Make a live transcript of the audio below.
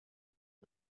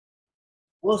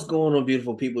What's going on,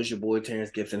 beautiful people? It's your boy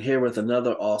Terrence Gibson here with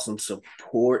another awesome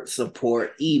support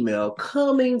email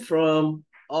coming from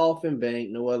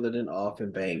Aufinbank, no other than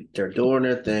Aufinbank. They're doing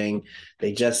their thing.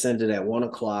 They just sent it at 1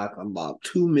 o'clock. I'm about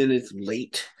 2 minutes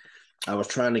late. I was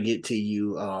trying to get to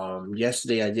you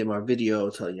yesterday. I did my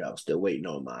video telling you I was still waiting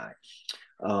on my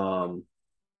um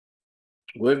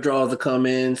withdrawals to come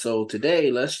in. So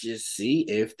today, let's just see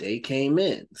if they came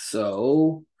in.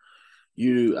 So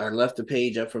I left the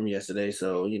page up from yesterday,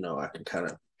 so I can kind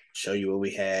of show you what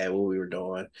we had, what we were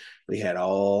doing. We had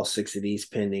all six of these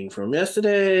pending from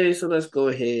yesterday, so let's go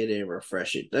ahead and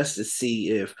refresh it. Let's just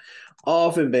see if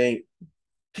Aufinbank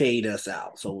paid us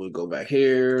out. So we'll go back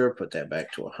here, put that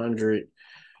back to 100,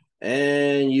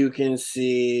 and you can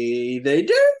see they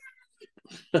did.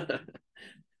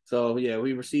 So yeah,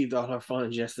 we received all our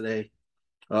funds yesterday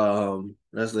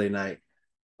night.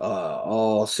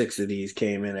 All six of these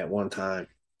came in at one time.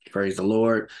 Praise the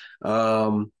Lord.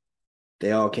 Um,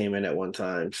 they all came in at one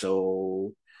time.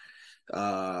 So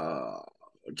uh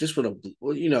just with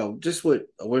just with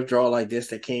a withdrawal like this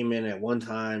that came in at one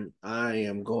time, I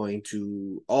am going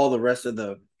to all the rest of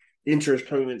the interest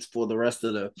payments for the rest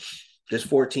of this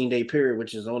 14-day period,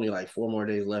 which is only like 4 more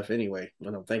days left anyway,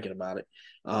 when I'm thinking about it.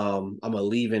 I'm gonna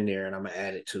leave in there and I'm gonna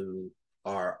add it to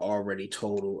our already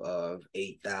total of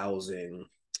 8,000.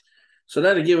 So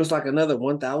that'll give us like another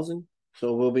 1,000.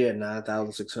 So we'll be at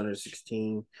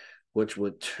 9,616, which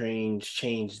would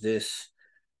change this.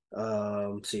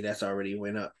 See, that's already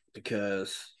went up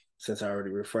because since I already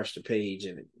refreshed the page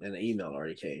and the email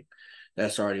already came,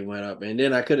 that's already went up. And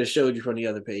then I could have showed you from the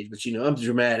other page, but I'm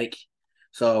dramatic.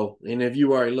 So, and if you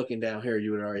were already looking down here,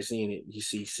 you would have already seen it. You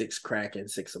see six cracking,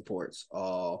 six supports,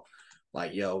 all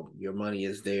like, yo, your money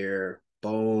is there.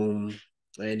 Boom.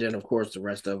 And then, of course, the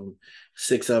rest of them,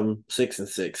 six and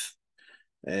six.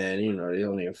 And, they're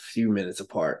only a few minutes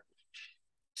apart,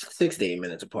 6 to 8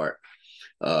 minutes apart,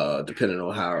 depending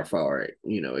on how far it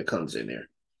comes in there.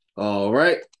 All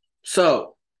right.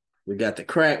 So we got the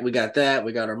crack, we got that,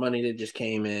 we got our money that just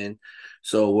came in.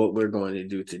 So what we're going to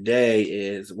do today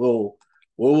is we'll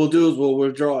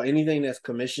withdraw anything that's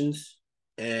commissions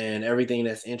and everything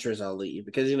that's interest. I'll leave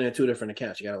because in two different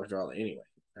accounts, you got to withdraw it anyway.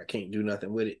 I can't do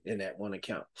nothing with it in that one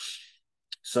account.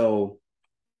 So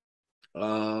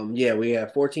yeah, we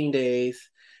have 14 days.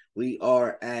 We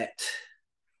are at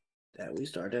that. We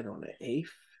started on the 8th,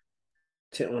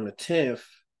 on the 10th.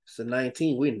 It's the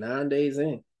 19th. We're 9 days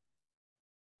in.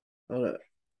 Hold up.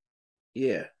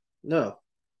 Yeah. No.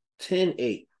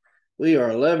 10/8. We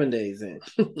are 11 days in.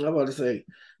 I'm about to say.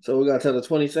 So we got till the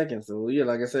 22nd. So yeah,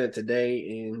 like I said,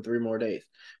 today and 3 more days.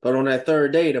 But on that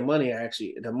third day, the money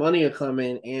will come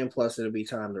in and plus it'll be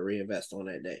time to reinvest on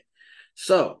that day.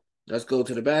 So let's go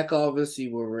to the back office,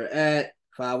 see where we're at.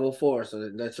 504. So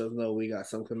that lets us know we got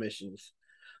some commissions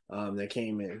that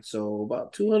came in. So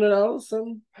about $200,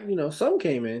 some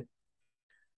came in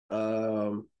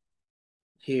um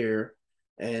here.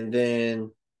 And then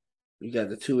you got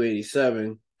the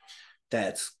 287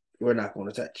 that's we're not going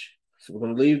to touch. So we're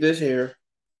going to leave this here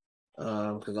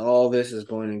because all this is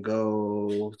going to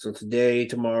go. So today,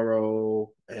 tomorrow,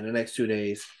 and the next 2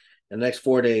 days, the next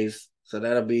 4 days. So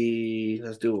that'll be,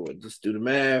 let's do it. Let's do the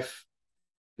math.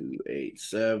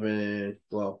 287.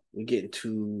 Well, we're getting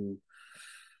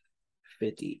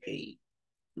 258.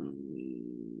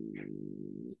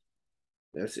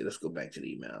 Let's see. Let's go back to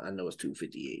the email. I know it's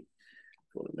 258. I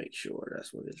want to make sure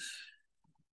that's what it's.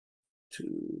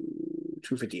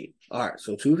 258. All right,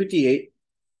 so 258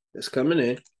 is coming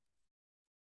in.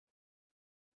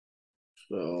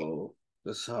 So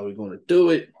this is how we're going to do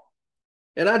it.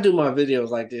 And I do my videos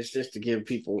like this just to give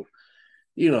people,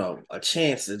 a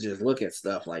chance to just look at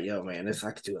stuff like, yo, man, this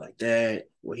I could do it like that.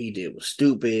 What he did was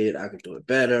stupid. I could do it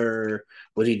better.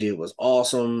 What he did was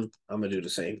awesome. I'm gonna do the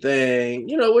same thing.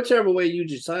 Whichever way you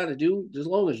decide to do, as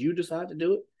long as you decide to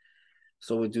do it.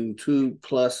 So we do 2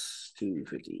 plus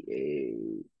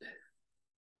 258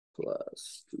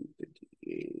 plus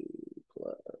 258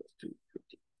 plus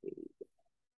 258.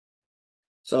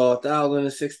 So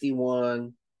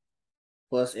 1,061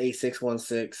 plus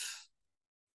 8616.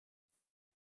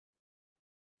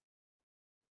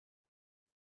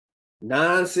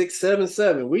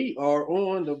 9677. We are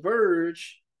on the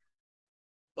verge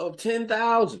of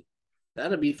 10,000.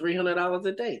 That'll be $300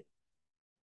 a day.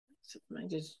 So, man,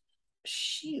 just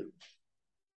shoot.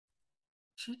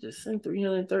 Should just send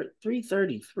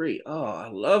 333. Oh, I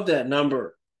love that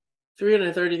number.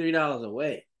 $333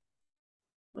 away.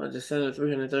 I'll just send the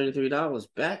 $333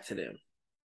 back to them.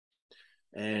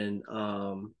 And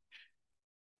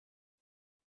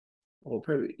well,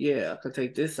 probably, yeah, I could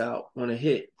take this out when it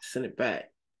hit, send it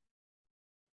back.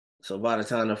 So by the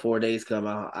time the 4 days come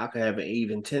out, I could have an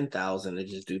even 10,000 and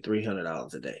just do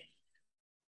 $300 a day.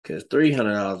 Because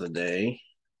 $300 a day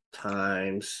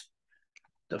times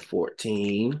the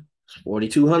 14 is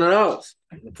 $4,200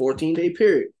 in the 14-day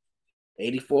period.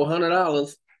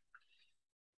 $8,400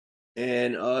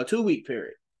 in a 2-week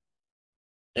period.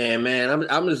 And man,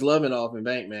 I'm just loving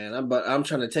Aufinbank, man. But I'm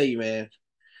trying to tell you, man,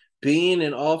 being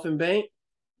in Aufinbank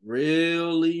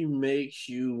really makes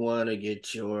you want to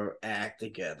get your act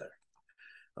together.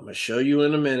 I'm gonna show you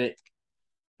in a minute.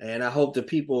 And I hope the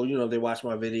people, they watch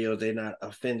my videos, they're not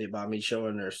offended by me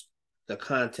showing the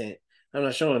content. I'm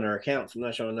not showing their accounts. I'm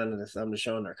not showing none of this. I'm just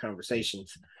showing their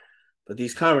conversations. But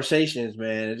these conversations,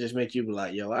 man, it just makes you be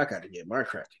like, yo, I got to get my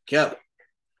crap together.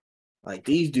 Like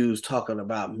these dudes talking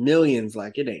about millions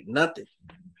like it ain't nothing.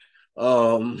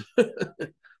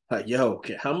 Like, yo,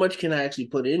 how much can I actually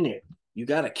put in there? You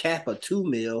got a cap of 2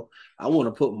 mil. I want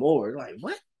to put more. Like,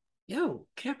 what? Yo,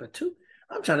 cap of 2.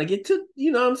 I'm trying to get to,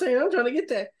 you know what I'm saying? I'm trying to get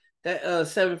that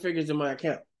 7 figures in my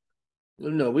account.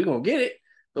 No, we're gonna get it.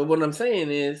 But what I'm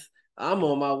saying is I'm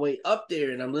on my way up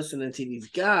there and I'm listening to these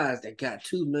guys that got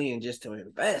 2 million just to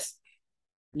invest.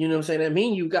 You know what I'm saying? That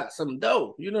means you got some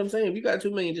dough. You know what I'm saying? If you got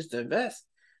 2 million just to invest,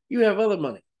 you have other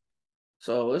money.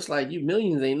 So it's like you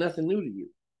millions ain't nothing new to you.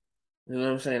 You know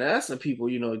what I'm saying? That's the people,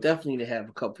 definitely to have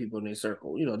a couple people in their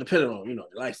circle, depending on, their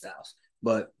lifestyles.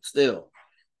 But still,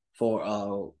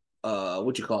 for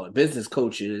what you call it, business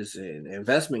coaches and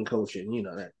investment coaching,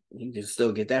 that you can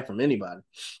still get that from anybody.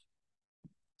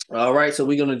 All right, so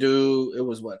we're gonna do it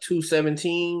was what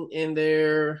 217 in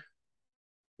there.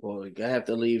 Well, I have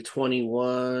to leave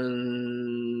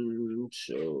 21,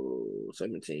 so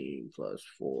 17 plus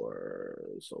 4,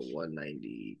 so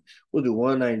 190. We'll do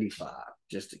 195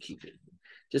 just to keep it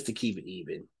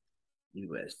even.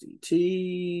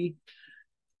 USDT.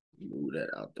 Move that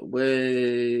out the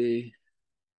way.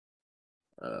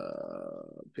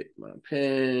 Pick my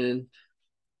pen.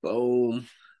 Boom.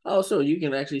 Also, you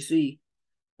can actually see.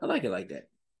 I like it like that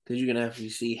because you can actually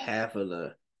see half of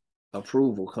the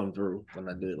approval come through when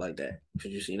I do it like that.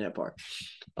 Because you seen that part.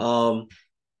 So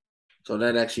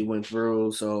that actually went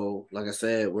through. So, like I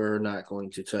said, we're not going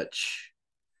to touch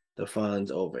the funds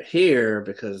over here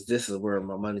because this is where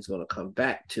my money's going to come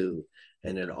back to,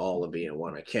 and it'll all be in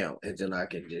one account. And then I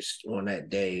can just on that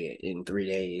day in 3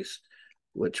 days,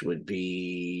 which would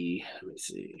be, let me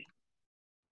see,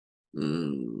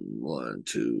 1,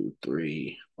 2,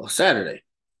 3. On Saturday,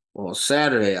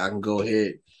 I can go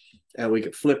ahead and we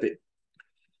can flip it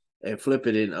and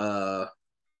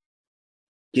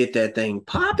get that thing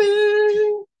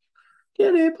popping.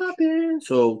 Get it popping.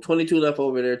 So 22 left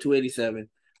over there, 287.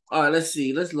 All right, let's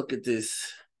see. Let's look at this.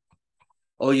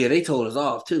 Oh yeah, they told us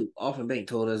off too. Aufinbank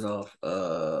told us off.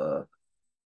 Let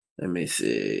me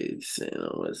see.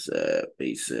 What's that?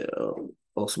 They said, oh,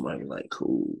 somebody like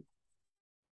cool.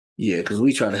 Yeah, because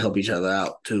we try to help each other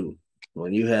out too.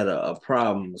 When you had a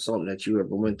problem, something that you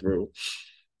ever went through,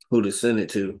 who to send it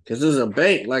to? Because this is a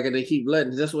bank, like they keep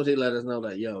letting. That's what they let us know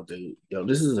that, yo, dude,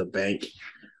 this is a bank.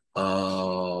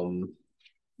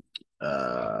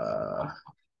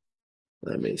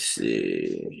 Let me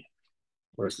see.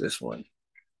 Where's this one?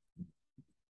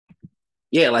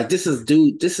 Yeah, like this is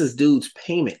dude's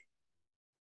payment.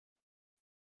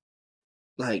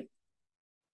 Like,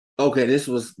 okay, this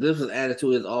was added to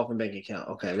his Aufinbank account.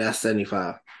 Okay, that's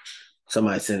 75.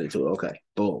 Somebody sent it to it. Okay,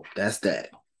 boom, that's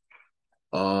that.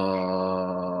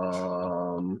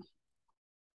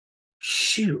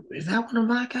 Shoot, is that one of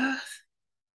my guys?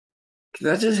 Cause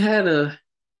I just had a.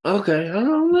 Okay, I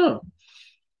don't know.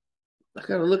 I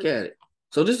gotta look at it.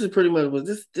 So this is pretty much, was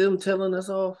this them telling us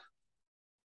off?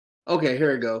 Okay,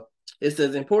 here we go. It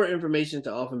says important information to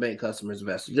Aufinbank customers,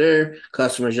 investors. There,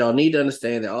 customers, y'all need to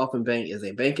understand that Aufinbank is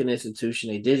a banking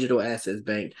institution, a digital assets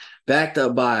bank, backed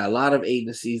up by a lot of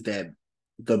agencies that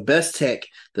the best tech,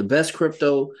 the best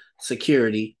crypto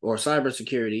security or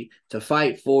cybersecurity to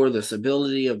fight for the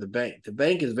stability of the bank. The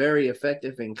bank is very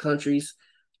effective in countries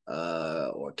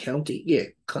or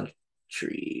countries.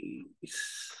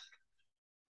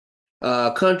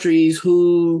 Countries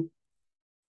who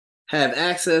have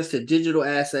access to digital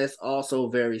assets, also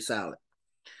very solid.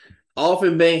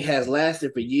 Aufinbank has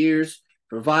lasted for years,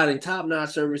 providing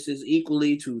top-notch services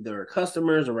equally to their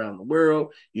customers around the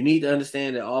world. You need to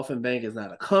understand that Aufinbank is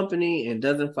not a company and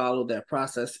doesn't follow that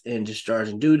process in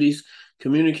discharging duties.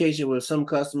 Communication with some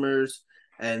customers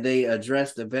and they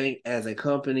address the bank as a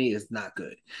company is not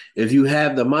good. If you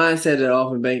have the mindset that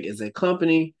Aufinbank is a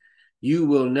company, you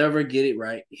will never get it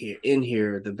right here. In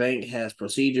here, the bank has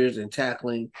procedures in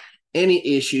tackling any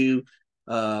issue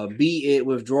be it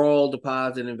withdrawal,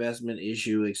 deposit, investment,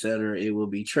 issue, etc. It will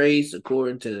be traced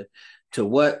according to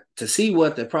see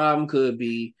what the problem could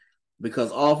be,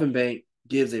 because Aufinbank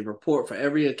gives a report for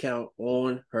every account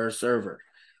on her server.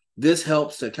 This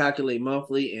helps to calculate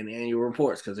monthly and annual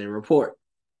reports because they report.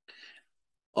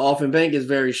 Aufinbank is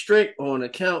very strict on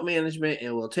account management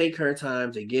and will take her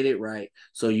time to get it right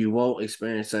so you won't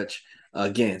experience such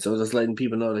again. So just letting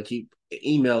people know to keep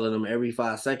emailing them every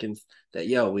 5 seconds that,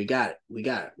 yo, we got it. We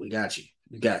got it. We got you.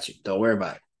 We got you. Don't worry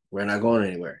about it. We're not going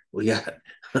anywhere. We got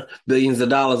billions of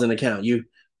dollars in the account. You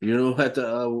don't have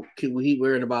to keep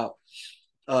worrying about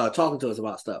talking to us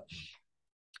about stuff.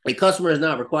 A customer is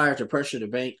not required to pressure the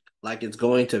bank like it's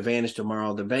going to vanish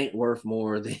tomorrow. The bank worth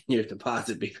more than your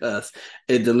deposit because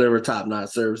it delivers top-notch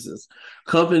services.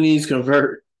 Companies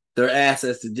convert their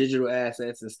assets to digital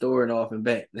assets and store it off in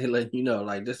bank. They let you know,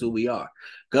 like, this is who we are.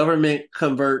 Government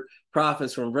convert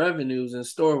profits from revenues and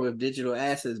store with digital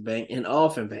assets bank and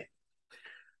Aufinbank.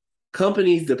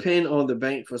 Companies depend on the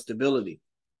bank for stability.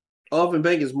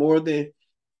 Aufinbank is more than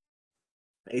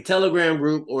a Telegram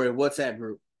group or a WhatsApp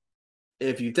group.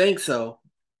 If you think so,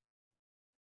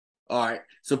 all right.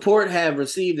 Support have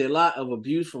received a lot of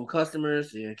abuse from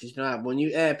customers. Yeah, because when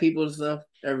you add people to stuff,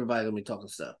 everybody's gonna be talking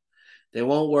stuff. They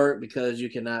won't work because you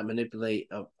cannot manipulate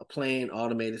a plain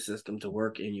automated system to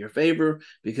work in your favor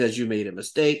because you made a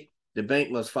mistake. The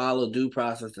bank must follow due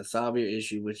process to solve your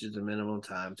issue, which is the minimum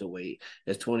time to wait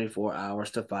is 24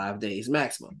 hours to 5 days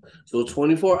maximum. So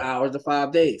 24 hours to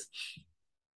 5 days.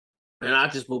 And I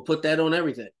just will put that on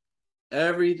everything.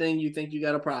 Everything you think you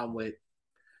got a problem with,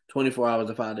 24 hours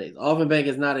to 5 days. Aufinbank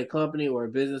is not a company or a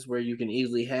business where you can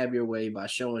easily have your way by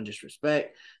showing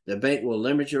disrespect. The bank will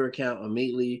limit your account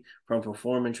immediately from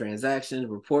performing transactions.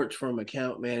 Reports from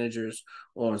account managers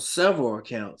on several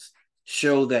accounts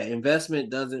show that investment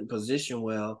doesn't position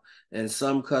well in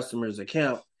some customers'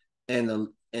 account, and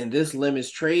this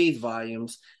limits trade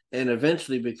volumes and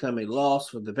eventually become a loss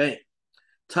for the bank.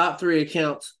 Top 3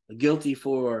 accounts guilty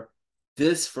for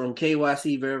this from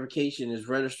KYC verification is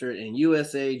registered in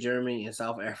USA, Germany, and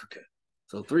South Africa.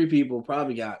 So 3 people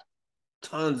probably got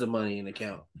tons of money in the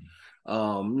account.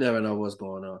 Never know what's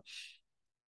going on.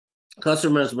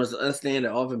 Customers must understand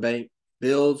that Aufinbank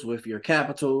builds with your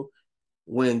capital.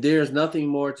 When there's nothing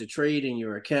more to trade in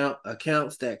your account,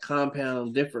 accounts that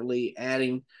compound differently,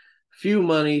 adding few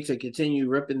money to continue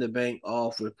ripping the bank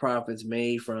off with profits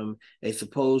made from a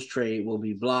supposed trade will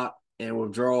be blocked and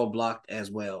withdrawal blocked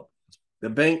as well. The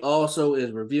bank also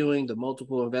is reviewing the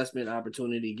multiple investment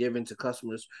opportunity given to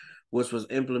customers, which was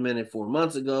implemented 4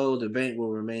 months ago. The bank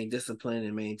will remain disciplined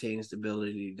and maintain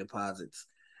stability. Deposits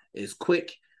is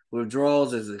quick.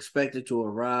 Withdrawals is expected to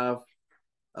arrive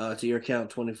to your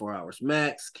account 24 hours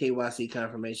max. KYC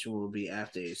confirmation will be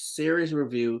after a serious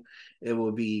review. It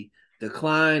will be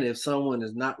declined if someone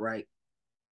is not right.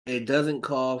 It doesn't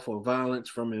call for violence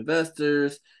from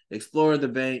investors. Explore the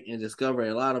bank and discover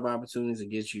a lot of opportunities to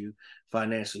get you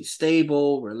financially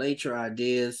stable. Relate your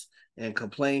ideas and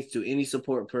complaints to any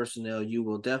support personnel. You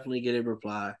will definitely get a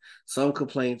reply. Some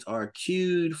complaints are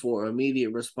queued for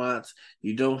immediate response.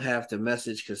 You don't have to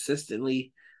message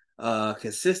consistently. Yeah,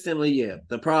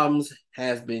 the problems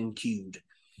has been queued.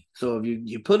 So if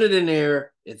you put it in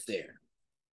there, it's there.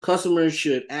 Customers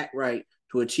should act right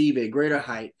to achieve a greater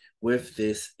height with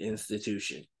this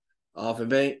institution.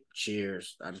 Aufinbank,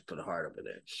 cheers. I just put a heart up in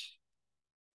there.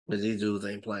 Because these dudes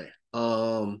ain't playing.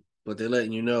 But they're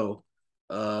letting you know,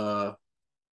 stop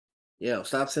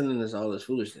sending us all this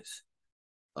foolishness.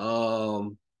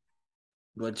 But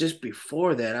just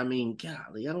before that, I mean,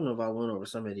 golly, I don't know if I went over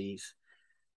some of these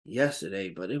yesterday,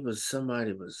 but it was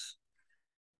somebody was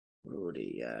where were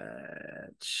they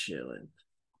chilling.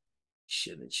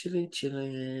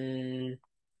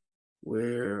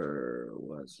 Where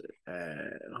was it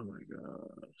at? Oh my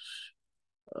gosh.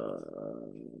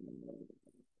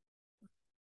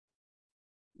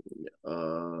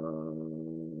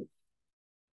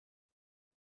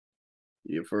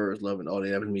 Your first loving all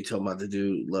they ever me talking about the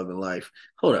dude loving life.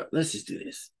 Hold up, let's just do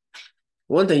this.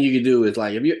 One thing you can do is,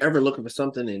 like, if you're ever looking for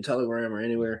something in Telegram or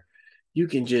anywhere, you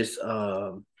can just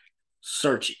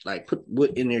search it. Like, put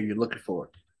what in there you're looking for.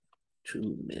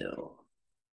 2 mil.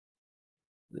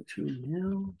 The 2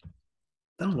 mil?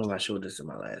 I don't know if I showed this in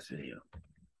my last video.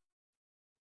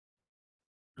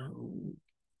 Oh,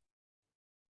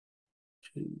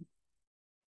 2.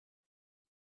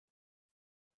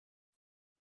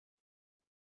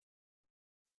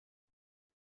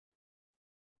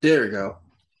 There we go.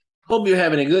 Hope you're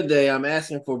having a good day. I'm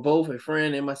asking for both a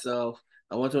friend and myself.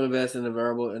 I want to invest in a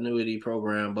variable annuity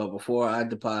program, but before I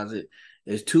deposit,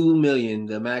 is 2 million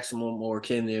the maximum, or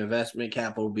can the investment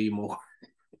capital be more?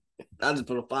 I just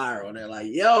put a fire on there like,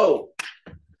 yo,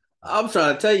 I'm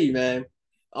trying to tell you, man.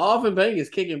 Aufinbank is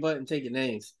kicking butt and taking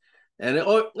names. And it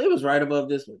was right above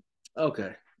this one.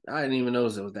 Okay. I didn't even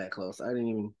notice it was that close. I didn't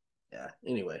even, yeah,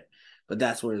 anyway. But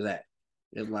that's where it's at.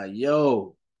 It's like,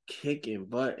 yo, kicking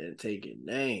butt and taking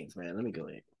names, man. Let me go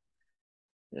in.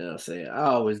 You know what I'm saying? I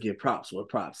always give props where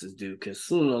props is due because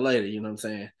sooner or later, you know what I'm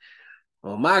saying?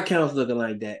 Well, my account's looking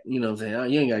like that. You know what I'm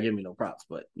saying? You ain't got to give me no props,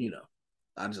 but,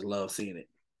 I just love seeing it.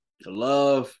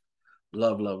 Love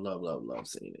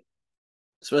seeing it.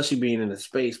 Especially being in a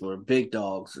space where big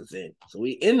dogs is in. So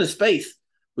we in the space.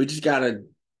 We just got to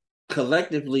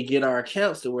collectively get our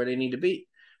accounts to where they need to be.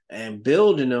 And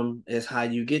building them is how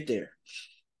you get there.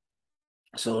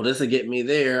 So this will get me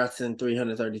there. I send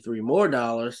 $333 more.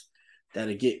 That'll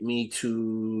get me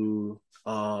to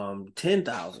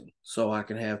 10,000. So I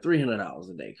can have $300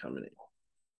 a day coming in.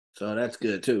 So that's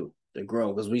good too to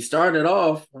grow. Because we started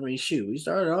off, we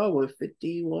started off with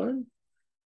 51.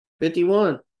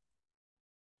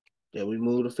 Then we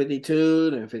moved to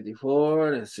 52, then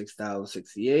 54, then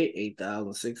 6,068,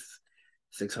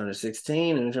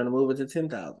 8,616, and we're trying to move it to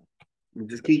 10,000. We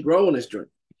just keep growing this drink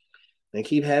and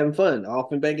keep having fun.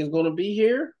 Aufinbank is going to be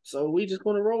here, so we just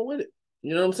going to roll with it.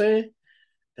 You know what I'm saying?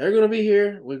 They're going to be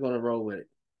here. We're going to roll with it.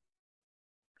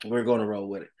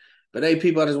 But hey,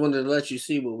 people, I just wanted to let you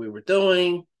see what we were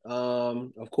doing.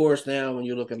 Of course, now when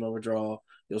you look at my withdrawal,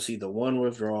 you'll see the one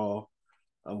withdrawal.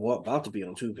 I'm about to be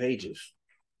on 2 pages.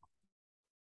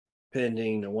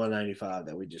 Pending the 195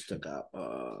 that we just took out.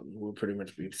 We'll pretty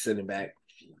much be sitting back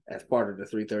as part of the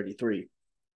 333.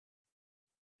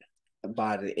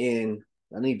 By the end,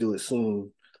 I need to do it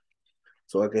soon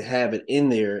so I can have it in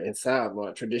there inside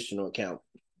my traditional account.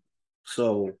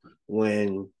 So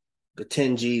when the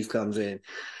 10 G's comes in,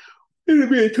 it'll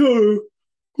be a total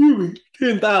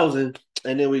 10,000,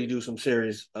 and then we can do some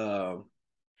serious stuff.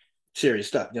 You know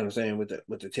what I'm saying, with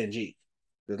the 10 G.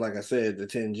 Because like I said, the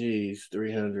 10 G's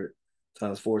 300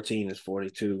 times 14 is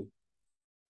 42.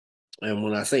 And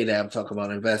when I say that, I'm talking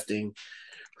about investing,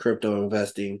 crypto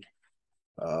investing.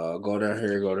 Go down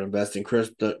here, go to investing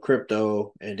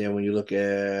crypto. And then when you look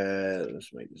at,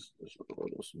 let's make this a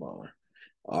little smaller.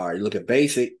 All right, you look at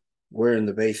basic. We're in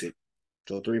the basic.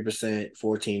 So 3%,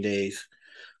 14 days.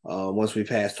 Once we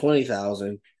pass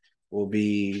 20,000, will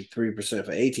be 3%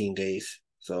 for 18 days.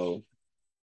 So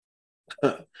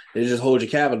they just hold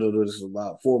your capital to this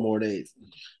about 4 more days,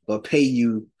 but pay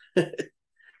you,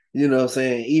 you know what I'm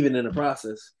saying, even in the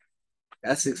process.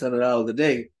 That's $600 a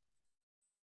day,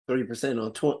 3%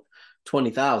 on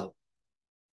 20,000,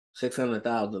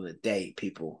 600,000 a day,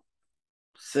 people.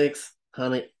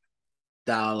 $600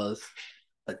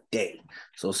 a day.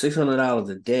 So $600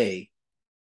 a day.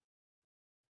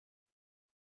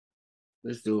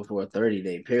 Let's do it for a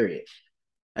 30-day period.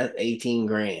 That's 18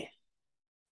 grand.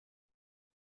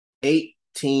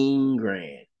 18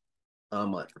 grand a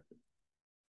month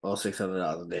on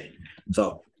 $600 a day.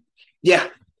 So, yeah.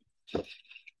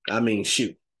 I mean,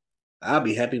 shoot. I'll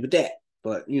be happy with that.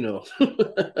 But, we're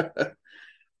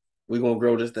going to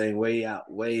grow this thing way out.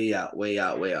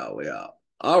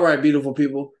 All right, beautiful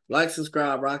people. Like,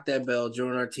 subscribe, rock that bell,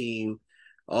 join our team.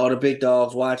 All the big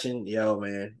dogs watching. Yo,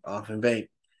 man, Aufinbank,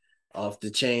 off the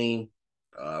chain.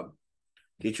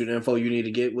 Get you the info you need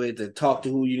to get with, to talk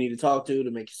to who you need to talk to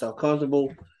make yourself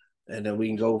comfortable. And then we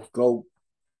can go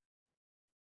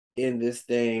in this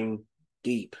thing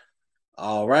deep.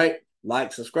 All right.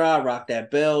 Like, subscribe, rock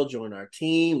that bell, join our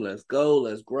team. Let's go.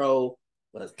 Let's grow.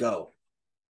 Let's go.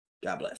 God bless.